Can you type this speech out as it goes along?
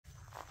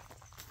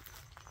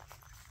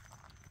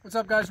What's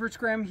up guys, Rich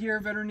Graham here,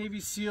 veteran Navy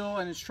SEAL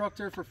and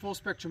instructor for Full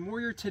Spectrum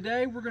Warrior.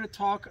 Today we're going to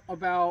talk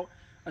about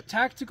a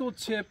tactical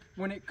tip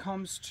when it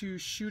comes to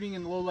shooting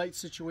in low light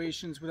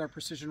situations with our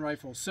precision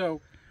rifle.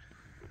 So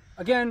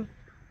again,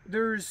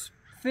 there's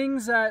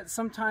things that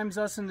sometimes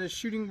us in the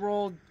shooting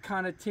world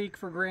kind of take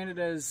for granted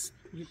as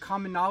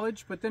common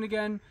knowledge, but then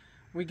again,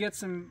 we get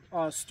some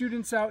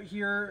students out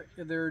here,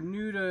 they're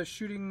new to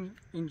shooting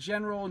in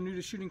general, new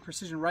to shooting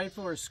precision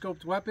rifle or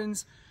scoped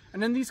weapons.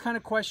 And then these kind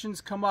of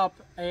questions come up,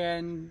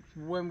 and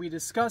when we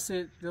discuss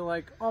it, they're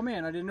like, oh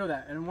man, I didn't know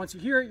that. And once you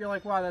hear it, you're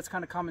like, wow, that's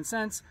kind of common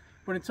sense.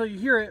 But until you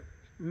hear it,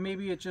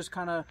 maybe it just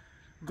kind of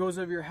goes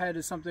over your head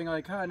as something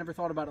like, oh, I never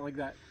thought about it like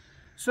that.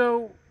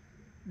 So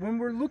when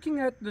we're looking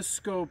at the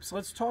scopes,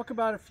 let's talk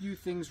about a few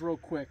things real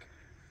quick.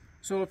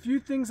 So a few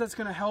things that's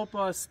going to help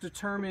us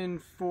determine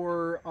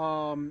for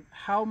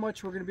how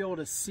much we're going to be able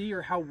to see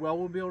or how well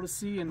we'll be able to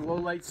see in low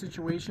light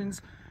situations.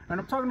 And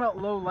I'm talking about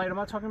low light, I'm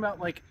not talking about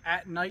like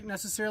at night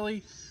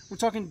necessarily. We're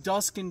talking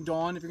dusk and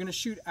dawn. If you're going to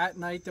shoot at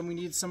night, then we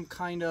need some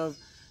kind of,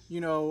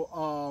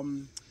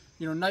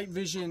 night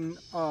vision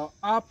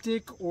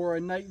optic or a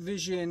night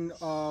vision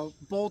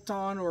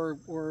bolt-on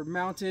or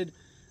mounted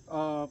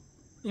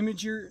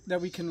imager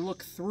that we can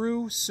look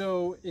through.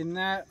 So in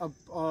that,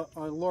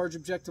 a large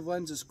objective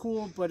lens is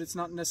cool, but it's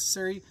not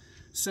necessary.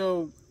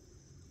 So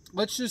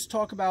let's just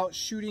talk about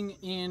shooting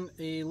in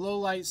a low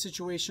light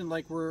situation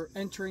like we're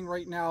entering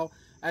right now.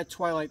 At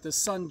twilight, the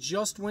sun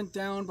just went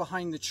down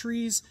behind the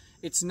trees.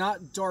 It's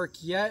not dark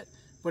yet,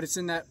 but it's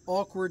in that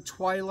awkward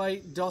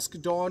twilight, dusk,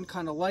 dawn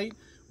kind of light,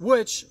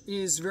 which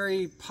is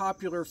very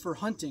popular for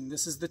hunting.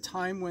 This is the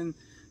time when,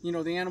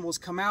 the animals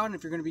come out, and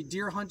if you're going to be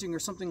deer hunting or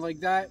something like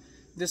that,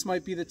 this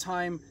might be the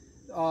time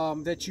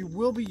that you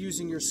will be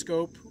using your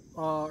scope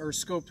or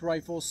scoped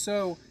rifle.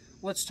 So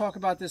let's talk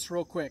about this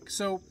real quick.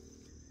 So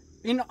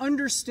in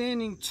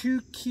understanding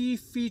two key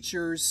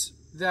features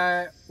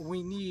that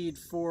we need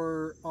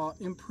for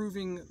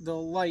improving the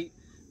light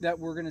that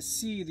we're going to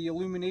see, the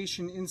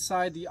illumination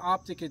inside the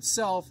optic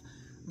itself.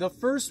 The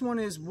first one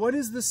is, what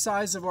is the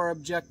size of our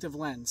objective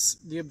lens?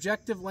 The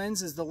objective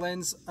lens is the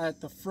lens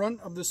at the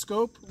front of the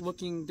scope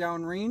looking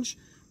downrange,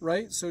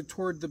 right? So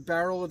toward the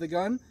barrel of the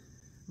gun.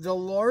 The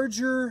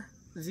larger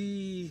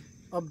the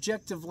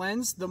objective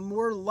lens, the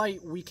more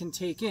light we can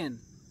take in,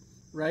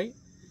 right?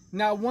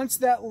 Now once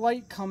that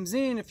light comes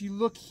in, if you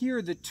look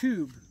here, the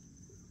tube,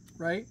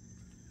 right?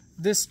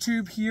 This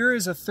tube here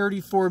is a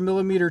 34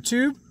 millimeter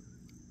tube,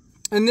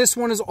 and this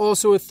one is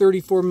also a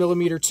 34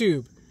 millimeter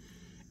tube.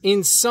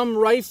 In some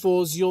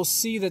rifles, you'll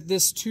see that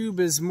this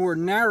tube is more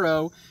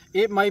narrow.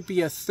 It might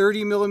be a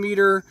 30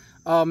 millimeter,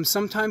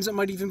 sometimes it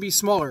might even be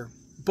smaller.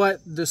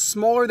 But the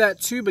smaller that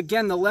tube,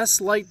 again, the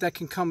less light that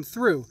can come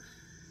through.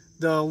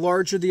 The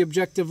larger the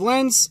objective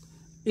lens,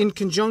 in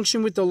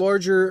conjunction with the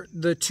larger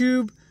the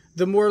tube,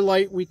 the more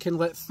light we can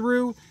let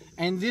through.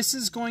 And this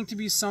is going to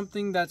be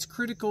something that's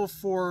critical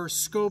for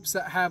scopes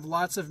that have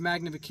lots of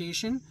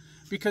magnification,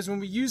 because when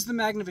we use the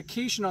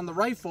magnification on the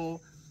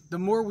rifle, the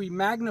more we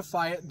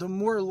magnify it, the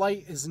more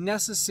light is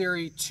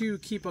necessary to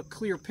keep a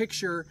clear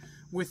picture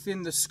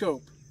within the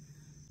scope.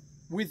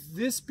 With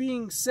this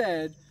being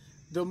said,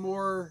 the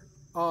more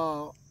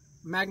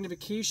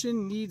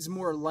magnification needs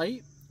more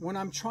light. When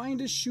I'm trying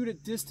to shoot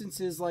at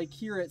distances like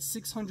here at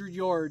 600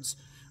 yards,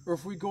 or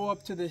if we go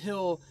up to the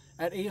hill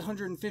at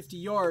 850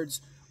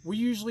 yards, we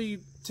usually,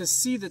 to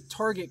see the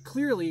target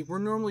clearly, we're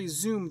normally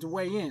zoomed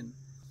way in.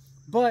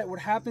 But what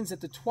happens at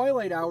the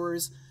twilight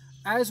hours,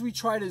 as we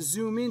try to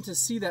zoom in to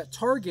see that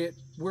target,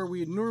 where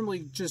we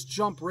normally just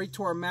jump right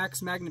to our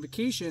max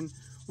magnification,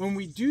 when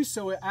we do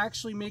so, it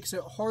actually makes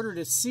it harder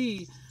to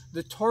see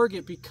the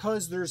target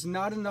because there's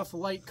not enough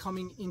light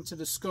coming into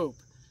the scope.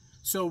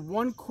 So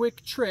one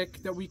quick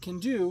trick that we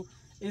can do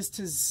is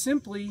to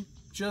simply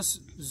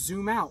just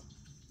zoom out.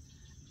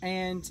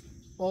 And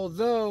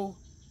although,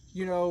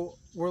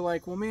 we're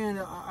like, well, man,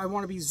 I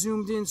want to be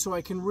zoomed in so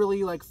I can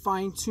really like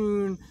fine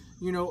tune,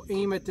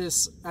 aim at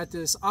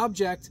this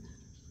object.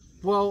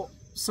 Well,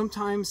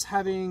 sometimes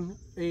having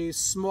a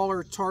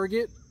smaller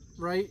target,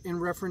 right, in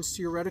reference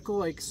to your reticle,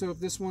 like, so if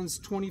this one's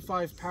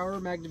 25 power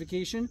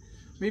magnification,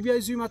 maybe I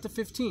zoom out to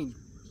 15.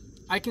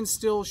 I can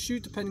still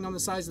shoot, depending on the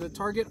size of the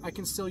target, I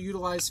can still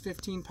utilize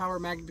 15 power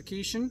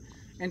magnification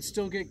and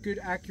still get good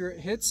accurate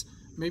hits.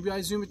 Maybe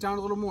I zoom it down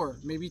a little more,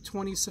 maybe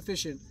 20 is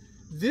sufficient.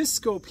 This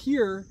scope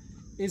here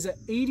is at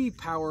 80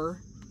 power,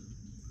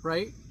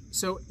 right?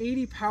 So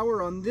 80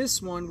 power on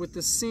this one with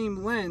the same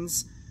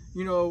lens,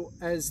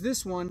 as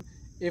this one.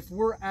 If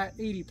we're at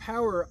 80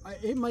 power,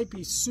 it might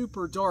be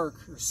super dark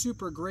or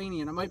super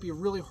grainy, and it might be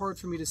really hard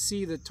for me to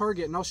see the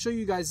target. And I'll show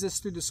you guys this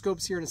through the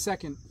scopes here in a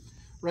second,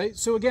 right?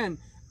 So again,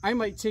 I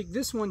might take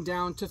this one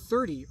down to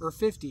 30 or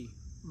 50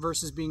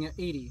 versus being at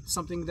 80,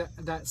 something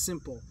that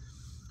simple.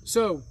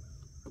 So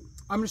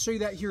I'm going to show you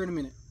that here in a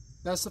minute.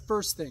 That's the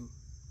first thing,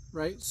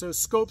 right? So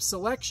scope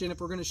selection, if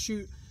we're going to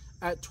shoot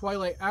at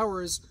twilight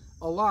hours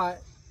a lot,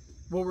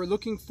 what we're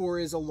looking for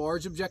is a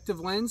large objective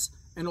lens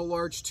and a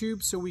large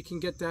tube so we can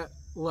get that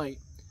light.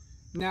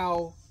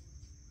 Now,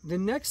 the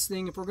next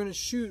thing, if we're going to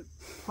shoot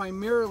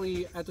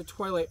primarily at the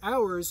twilight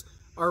hours,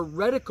 our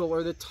reticle,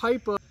 or the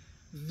type of,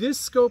 this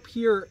scope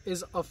here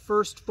is a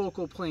first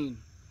focal plane.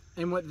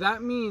 And what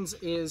that means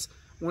is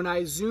when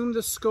I zoom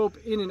the scope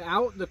in and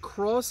out, the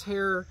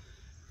crosshair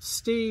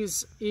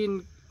stays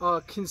in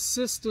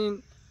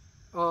consistent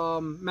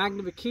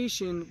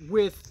magnification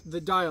with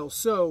the dial.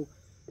 So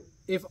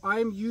if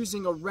I'm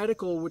using a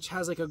reticle which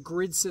has like a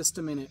grid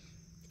system in it,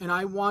 and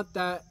I want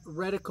that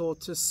reticle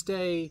to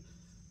stay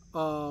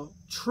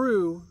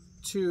true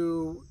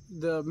to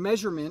the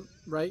measurement,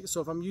 right? So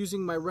if I'm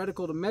using my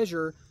reticle to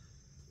measure,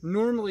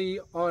 normally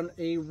on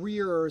a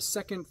rear or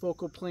second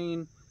focal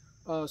plane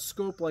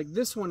scope like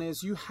this one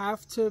is, you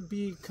have to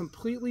be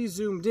completely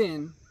zoomed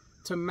in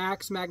to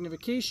max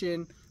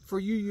magnification for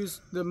you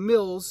use the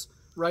mils,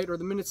 right, or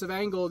the minutes of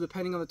angle,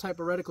 depending on the type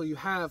of reticle you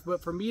have.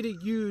 But for me to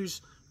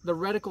use the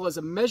reticle as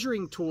a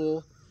measuring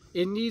tool,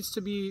 it needs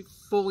to be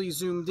fully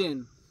zoomed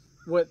in.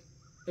 What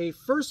a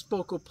first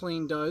focal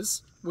plane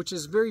does, which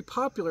is very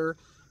popular,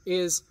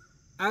 is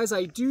as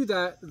I do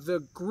that,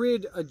 the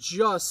grid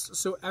adjusts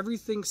so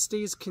everything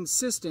stays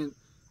consistent.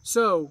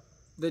 So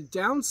the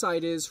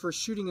downside is for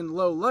shooting in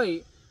low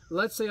light,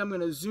 let's say I'm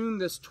going to zoom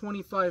this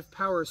 25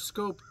 power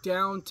scope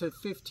down to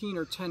 15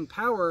 or 10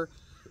 power,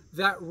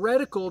 that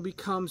reticle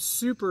becomes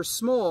super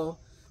small,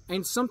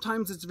 and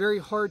sometimes it's very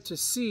hard to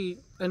see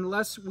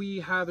unless we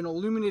have an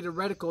illuminated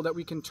reticle that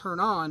we can turn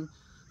on.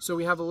 So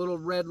we have a little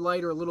red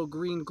light or a little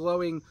green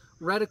glowing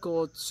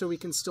reticle so we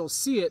can still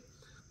see it.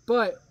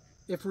 But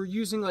if we're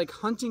using like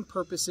hunting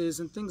purposes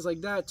and things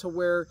like that, to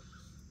where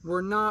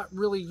we're not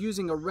really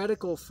using a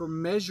reticle for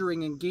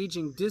measuring and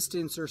gauging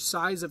distance or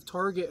size of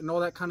target and all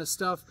that kind of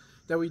stuff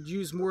that we'd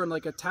use more in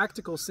like a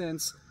tactical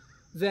sense,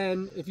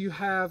 then if you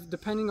have,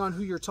 depending on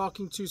who you're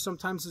talking to,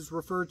 sometimes it's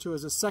referred to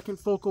as a second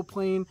focal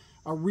plane,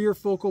 a rear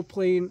focal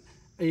plane,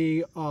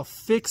 a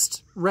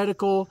fixed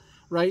reticle,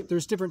 right?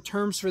 There's different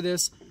terms for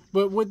this.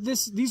 But what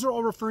these are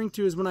all referring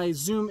to is when I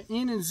zoom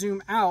in and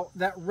zoom out,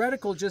 that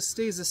reticle just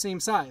stays the same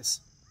size.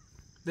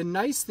 The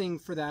nice thing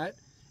for that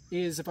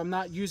is if I'm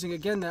not using,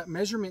 again, that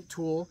measurement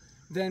tool,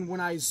 then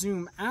when I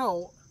zoom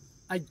out,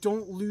 I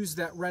don't lose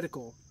that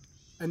reticle.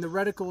 And the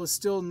reticle is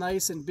still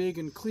nice and big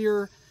and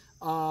clear.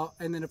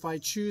 And then if I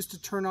choose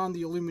to turn on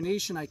the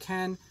illumination, I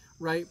can,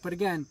 right? But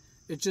again,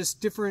 it's just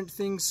different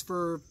things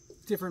for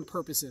different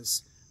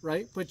purposes,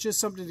 right? But just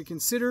something to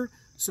consider.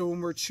 So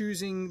when we're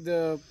choosing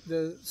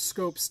the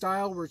scope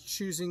style, we're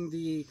choosing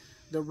the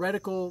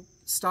reticle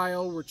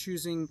style, we're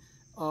choosing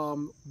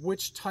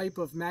which type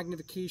of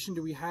magnification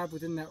do we have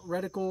within that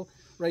reticle,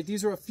 right?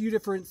 These are a few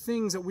different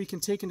things that we can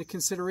take into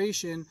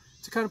consideration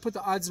to kind of put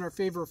the odds in our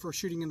favor for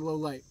shooting in low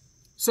light.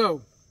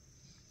 So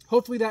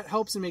hopefully that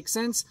helps and makes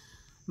sense.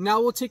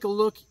 Now we'll take a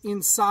look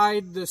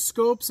inside the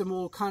scopes and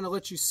we'll kind of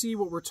let you see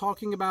what we're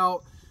talking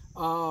about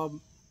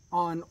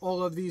on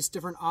all of these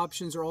different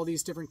options or all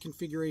these different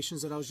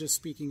configurations that I was just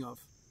speaking of.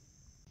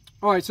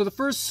 All right, so the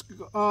first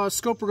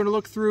scope we're going to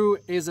look through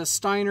is a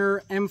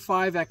Steiner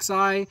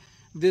M5XI.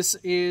 This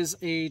is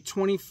a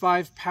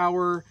 25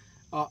 power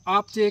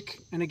optic,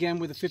 and again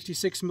with a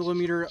 56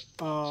 millimeter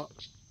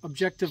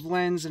objective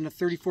lens and a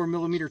 34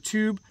 millimeter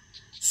tube.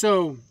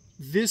 So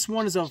this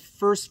one is a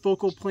first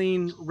focal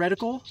plane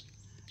reticle,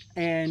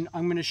 and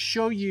I'm going to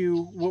show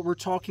you what we're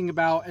talking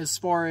about as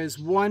far as,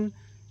 one,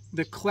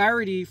 the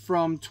clarity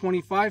from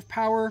 25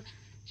 power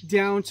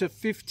down to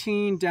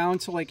 15, down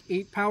to like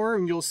 8 power,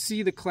 and you'll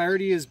see the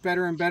clarity is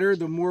better and better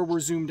the more we're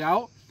zoomed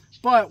out.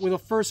 But with a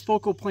first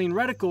focal plane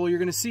reticle, you're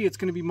going to see it's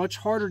going to be much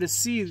harder to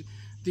see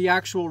the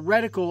actual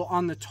reticle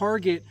on the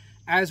target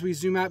as we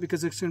zoom out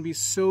because it's going to be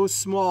so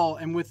small,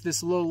 and with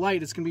this low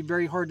light it's going to be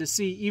very hard to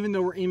see even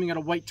though we're aiming at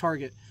a white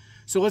target.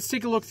 So let's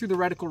take a look through the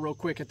reticle real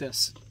quick at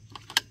this.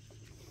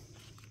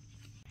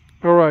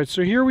 Alright,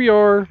 so here we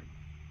are.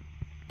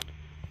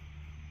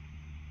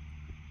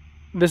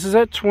 This is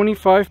at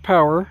 25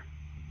 power.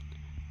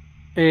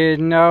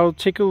 And now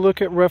take a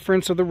look at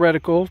reference of the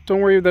reticle. Don't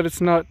worry that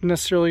it's not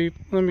necessarily,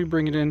 let me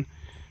bring it in.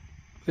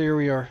 There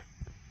we are.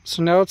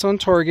 So now it's on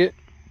target.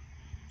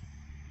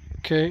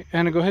 Okay,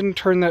 and I'll go ahead and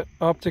turn that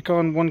optic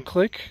on one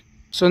click.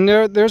 So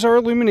there's our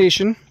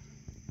illumination.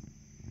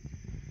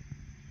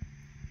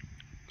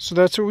 So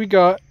that's what we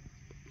got.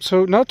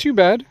 So not too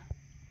bad.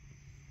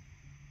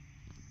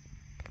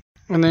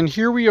 And then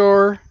here we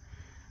are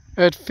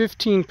at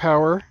 15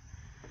 power.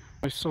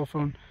 My cell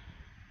phone.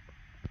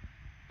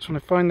 So when I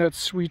find that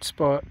sweet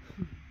spot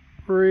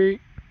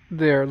right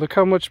there, look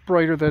how much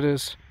brighter that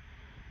is.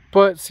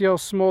 But see how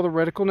small the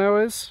reticle now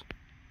is?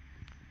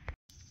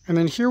 And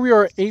then here we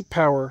are at 8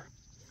 power.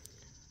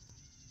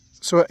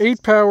 So at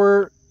 8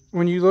 power,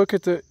 when you look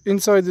at the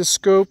inside the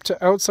scope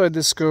to outside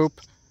the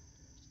scope,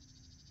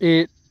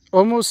 it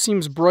almost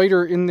seems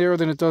brighter in there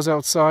than it does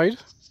outside.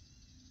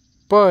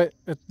 But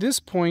at this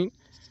point,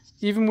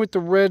 even with the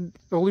red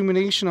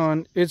illumination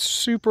on, it's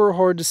super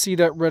hard to see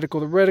that reticle.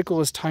 The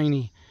reticle is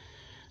tiny.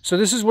 So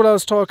this is what I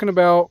was talking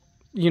about,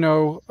 you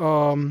know,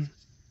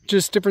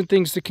 just different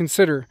things to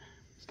consider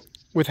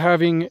with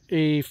having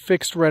a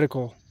fixed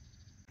reticle.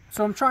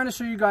 So I'm trying to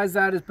show you guys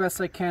that as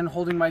best I can,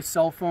 holding my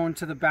cell phone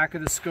to the back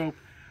of the scope.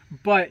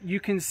 But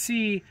you can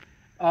see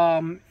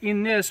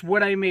in this,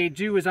 what I may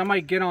do is I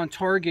might get on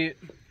target,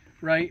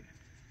 right?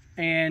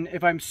 And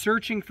if I'm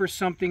searching for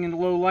something in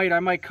low light, I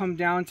might come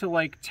down to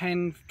like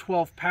 10,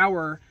 12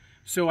 power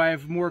so I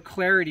have more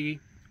clarity.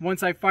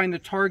 Once I find the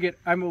target,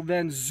 I will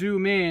then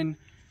zoom in,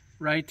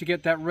 right, to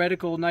get that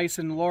reticle nice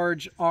and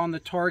large on the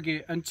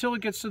target until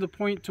it gets to the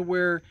point to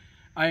where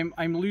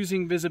I'm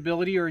losing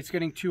visibility or it's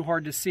getting too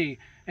hard to see.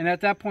 And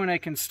at that point I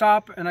can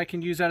stop and I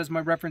can use that as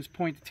my reference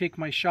point to take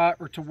my shot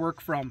or to work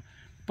from.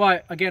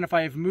 But again, if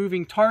I have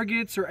moving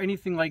targets or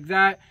anything like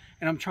that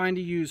and I'm trying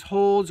to use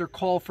holds or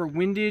call for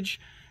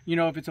windage, you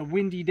know, if it's a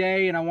windy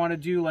day and I want to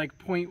do like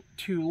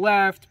 0.2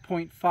 left,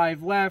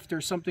 0.5 left or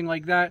something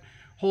like that,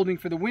 holding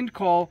for the wind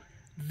call,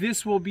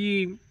 this will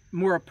be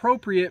more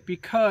appropriate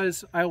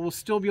because I will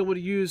still be able to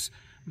use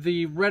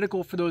the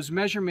reticle for those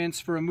measurements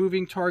for a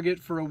moving target,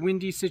 for a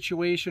windy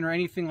situation or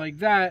anything like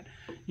that,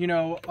 you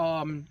know,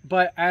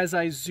 but as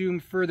I zoom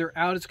further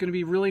out, it's going to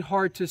be really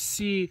hard to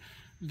see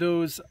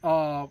those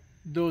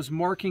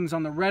markings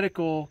on the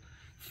reticle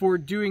for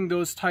doing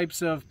those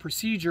types of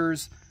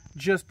procedures,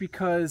 just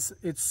because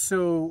it's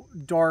so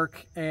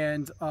dark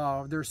and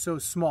they're so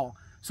small.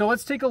 So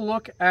let's take a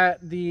look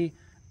at the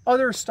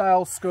other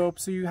style scope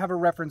so you have a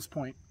reference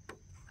point.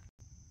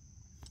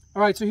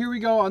 All right, so here we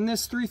go on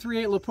this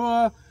 338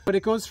 Lapua, but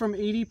it goes from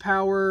 80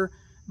 power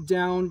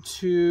down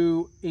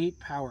to 8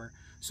 power.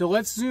 So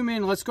let's zoom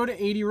in, let's go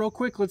to 80 real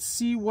quick. Let's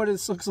see what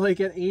this looks like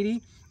at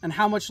 80 and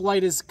how much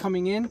light is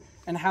coming in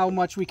and how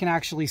much we can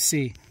actually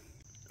see.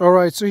 All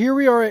right, so here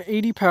we are at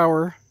 80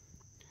 power.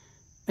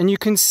 And you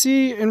can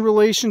see in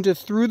relation to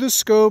through the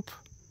scope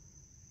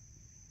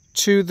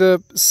to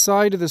the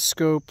side of the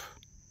scope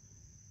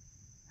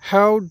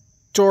how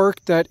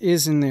dark that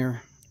is in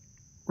there,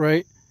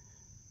 right?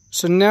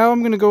 So now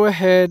I'm going to go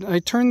ahead, I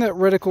turn that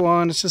reticle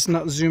on, it's just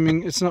not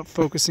zooming, it's not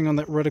focusing on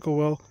that reticle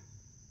well.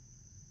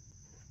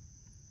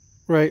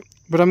 Right,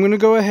 but I'm going to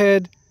go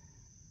ahead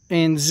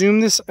and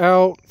zoom this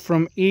out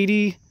from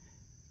 80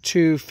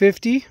 to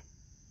 50.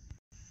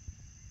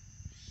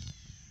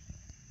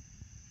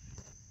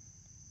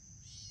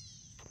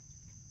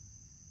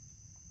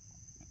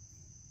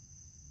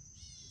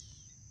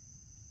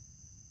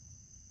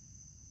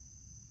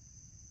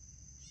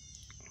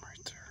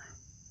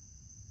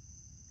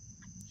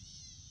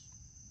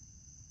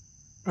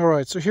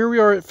 Alright, so here we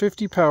are at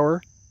 50 power.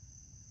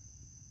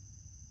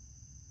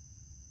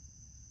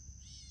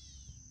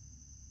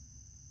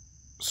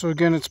 So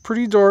again, it's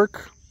pretty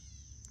dark.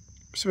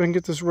 See if I can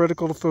get this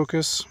reticle to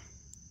focus.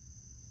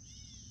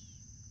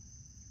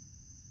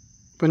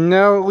 But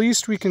now at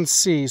least we can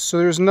see. So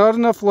there's not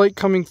enough light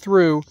coming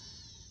through.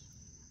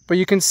 But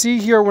you can see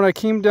here when I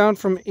came down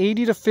from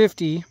 80 to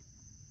 50,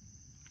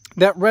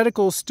 that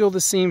reticle is still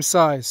the same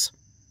size.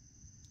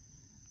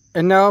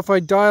 And now if I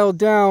dial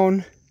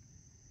down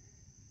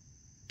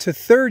to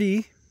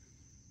 30,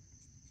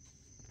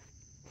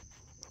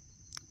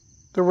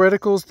 the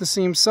reticle is the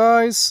same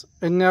size,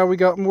 and now we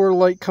got more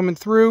light coming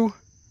through.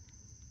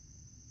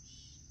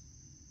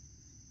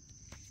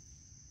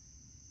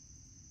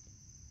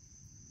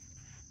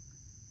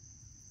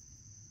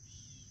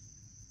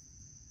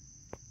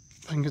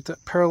 I can get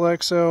that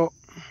parallax out.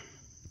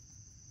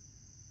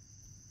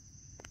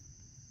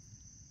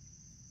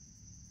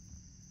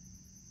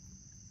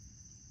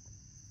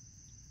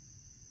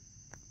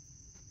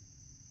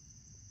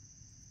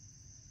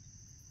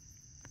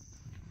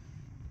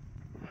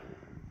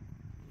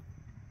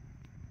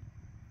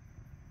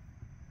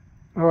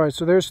 Alright,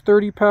 so there's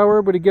 30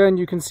 power, but again,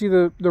 you can see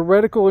the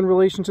reticle in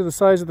relation to the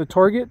size of the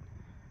target.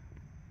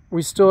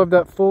 We still have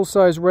that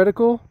full-size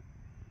reticle.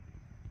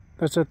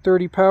 That's at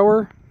 30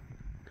 power.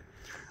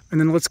 And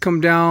then let's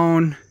come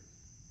down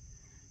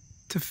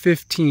to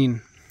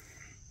 15.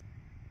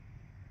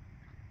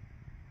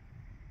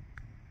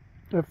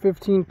 At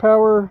 15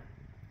 power,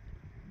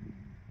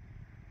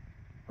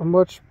 a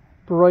much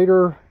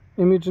brighter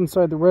image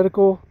inside the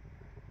reticle.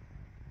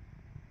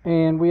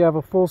 And we have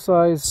a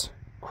full-size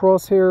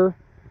crosshair,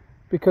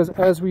 because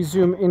as we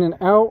zoom in and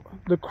out,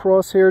 the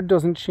crosshair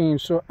doesn't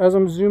change. So as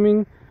I'm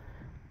zooming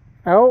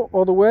out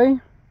all the way,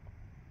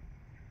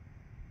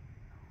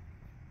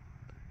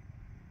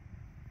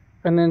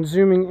 and then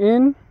zooming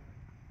in,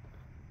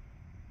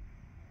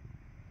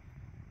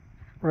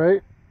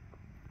 right,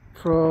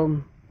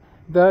 from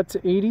that to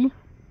 80,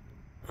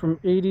 from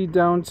 80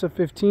 down to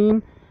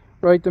 15,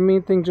 right, the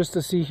main thing just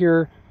to see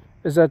here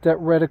is that that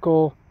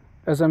reticle,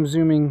 as I'm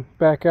zooming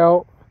back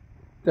out,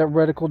 that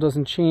reticle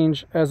doesn't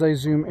change as I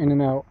zoom in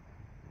and out,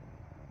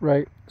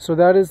 right? So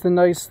that is the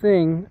nice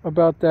thing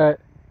about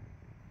that.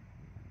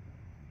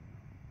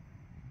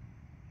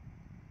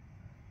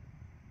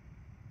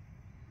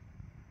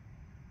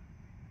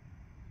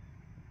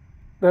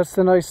 That's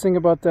the nice thing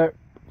about that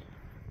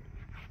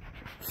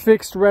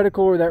fixed reticle,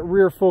 or that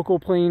rear focal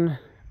plane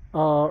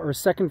or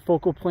second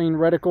focal plane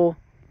reticle.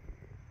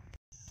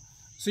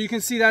 So you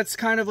can see that's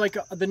kind of like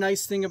the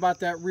nice thing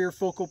about that rear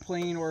focal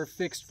plane or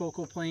fixed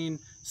focal plane,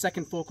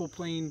 second focal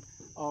plane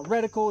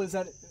reticle, is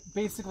that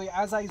basically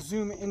as I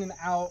zoom in and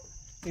out,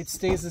 it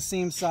stays the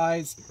same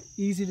size,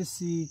 easy to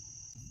see.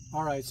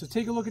 All right, so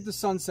take a look at the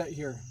sunset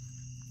here.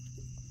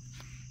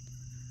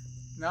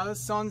 Now the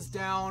sun's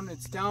down,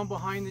 it's down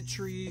behind the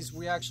trees.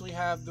 We actually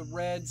have the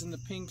reds and the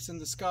pinks in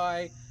the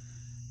sky.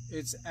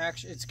 It's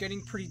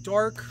getting pretty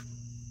dark,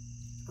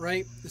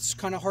 right? It's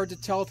kind of hard to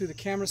tell through the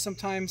camera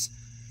sometimes.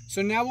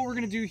 So now what we're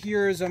gonna do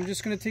here is I'm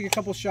just gonna take a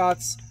couple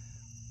shots.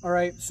 All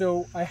right,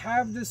 so I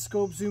have this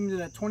scope zoomed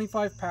in at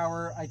 25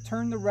 power. I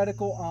turn the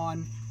reticle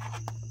on,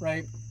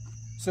 right?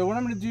 So what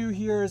I'm gonna do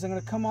here is I'm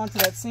gonna come onto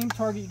that same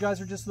target you guys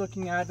are just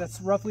looking at.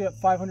 That's roughly at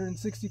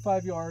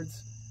 565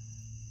 yards.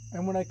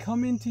 And when I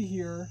come into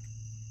here,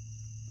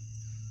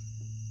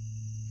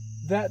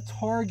 that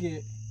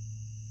target,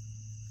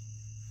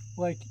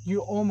 like, you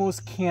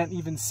almost can't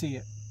even see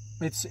it.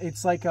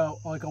 It's like a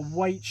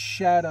white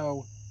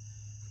shadow,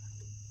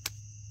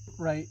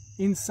 right,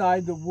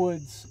 inside the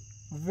woods.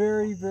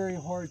 Very, very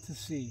hard to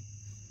see.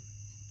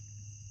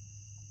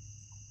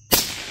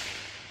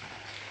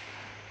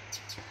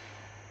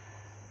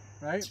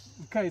 Right?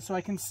 Okay, so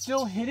I can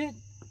still hit it,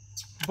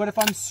 but if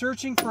I'm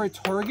searching for a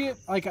target,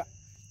 like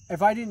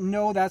if I didn't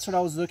know that's what I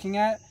was looking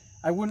at,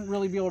 I wouldn't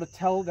really be able to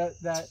tell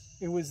that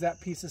it was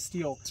that piece of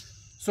steel.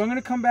 So I'm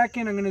going to come back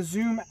in, I'm going to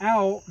zoom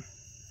out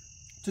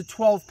to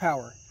 12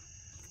 power.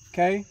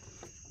 Okay,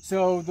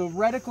 so the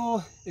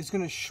reticle is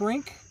going to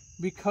shrink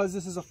because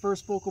this is a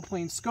first focal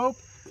plane scope.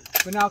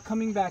 But now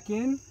coming back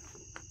in,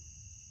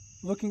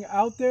 looking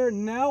out there,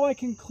 now I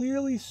can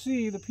clearly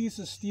see the piece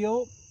of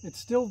steel. It's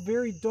still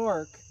very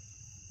dark.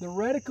 The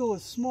reticle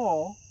is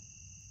small.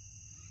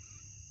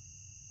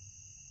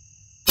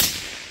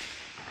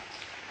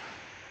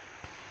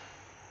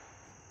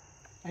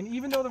 And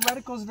even though the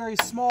reticle is very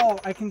small,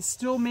 I can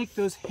still make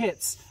those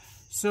hits.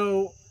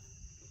 So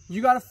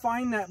you got to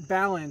find that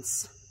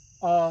balance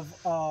of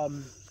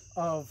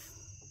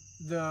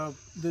the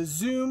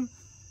zoom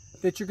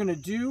that you're going to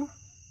do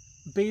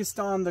based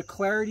on the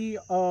clarity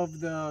of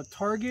the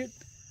target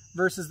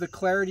versus the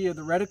clarity of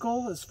the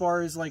reticle as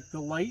far as like the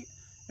light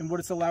and what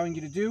it's allowing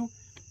you to do.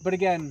 But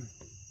again,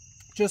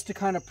 just to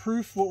kind of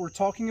proof what we're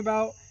talking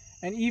about,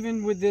 and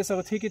even with this,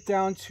 I'll take it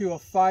down to a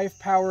 5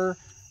 power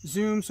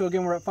zoom. So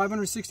again, we're at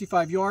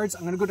 565 yards.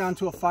 I'm going to go down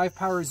to a 5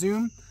 power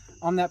zoom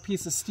on that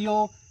piece of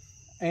steel.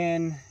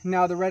 And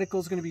now the reticle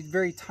is going to be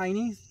very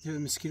tiny. Dude, the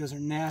mosquitoes are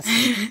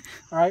nasty.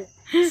 All right.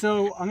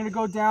 So I'm going to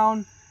go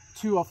down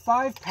to a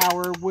 5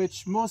 power,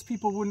 which most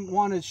people wouldn't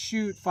want to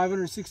shoot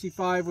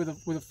 565 with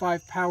a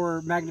 5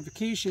 power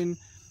magnification,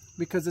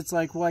 because it's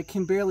like, well, I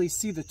can barely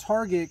see the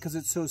target because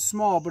it's so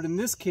small. But in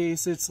this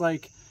case, it's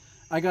like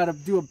I got to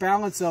do a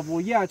balance of,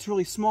 well, yeah, it's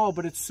really small,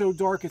 but it's so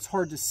dark it's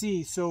hard to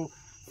see. So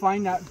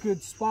find that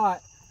good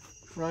spot,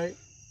 right?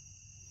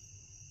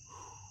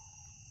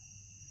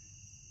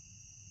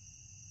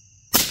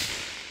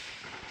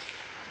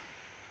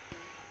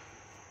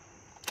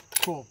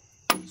 Cool.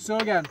 So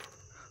again,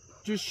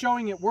 just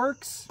showing it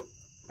works,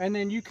 and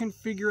then you can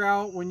figure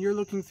out when you're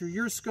looking through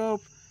your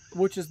scope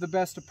which is the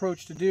best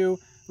approach to do.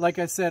 Like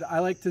I said, I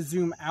like to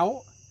zoom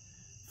out,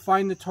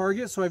 find the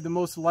target so I have the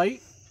most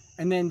light,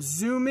 and then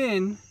zoom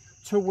in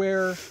to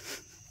where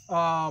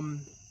I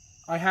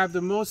have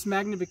the most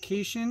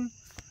magnification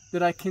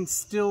that I can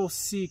still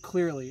see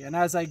clearly. And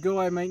as I go,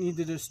 I might need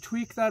to just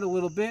tweak that a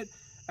little bit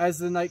as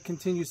the night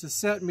continues to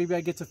set. Maybe I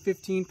get to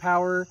 15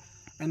 power,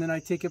 and then I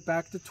take it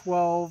back to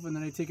 12, and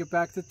then I take it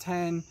back to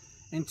 10,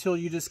 until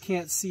you just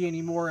can't see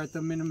anymore at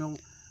the minimal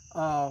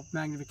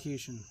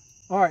magnification.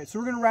 All right, so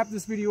we're gonna wrap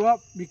this video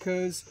up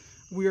because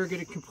we are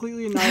getting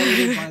completely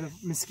annihilated by the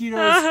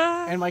mosquitoes,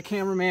 and my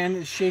cameraman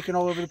is shaking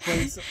all over the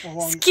place.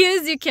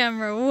 Excuse you,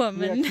 camera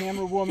woman. Yeah,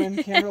 camera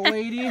woman, camera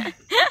lady.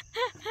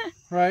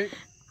 Right?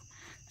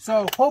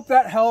 So hope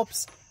that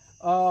helps.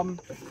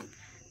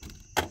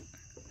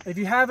 If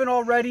you haven't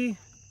already,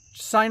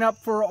 sign up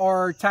for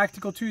our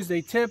Tactical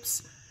Tuesday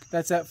tips.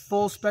 That's at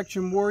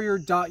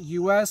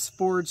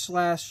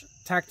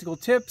fullspectrumwarrior.us/tactical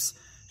tips.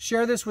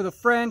 Share this with a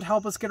friend.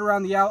 Help us get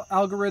around the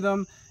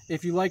algorithm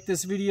if you like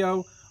this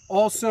video.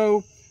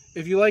 Also,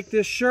 if you like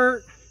this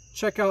shirt,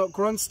 check out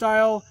Grunt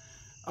Style.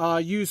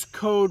 Use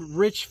code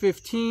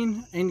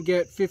RICH15 and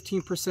get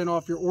 15%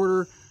 off your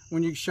order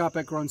when you shop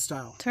at Grunt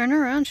Style. Turn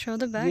around, show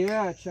the back.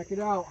 Yeah, check it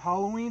out.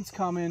 Halloween's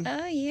coming.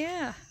 Oh,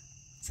 yeah.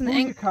 It's an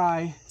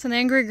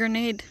angry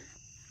grenade.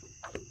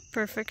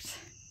 Perfect.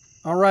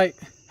 All right.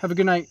 Have a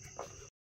good night.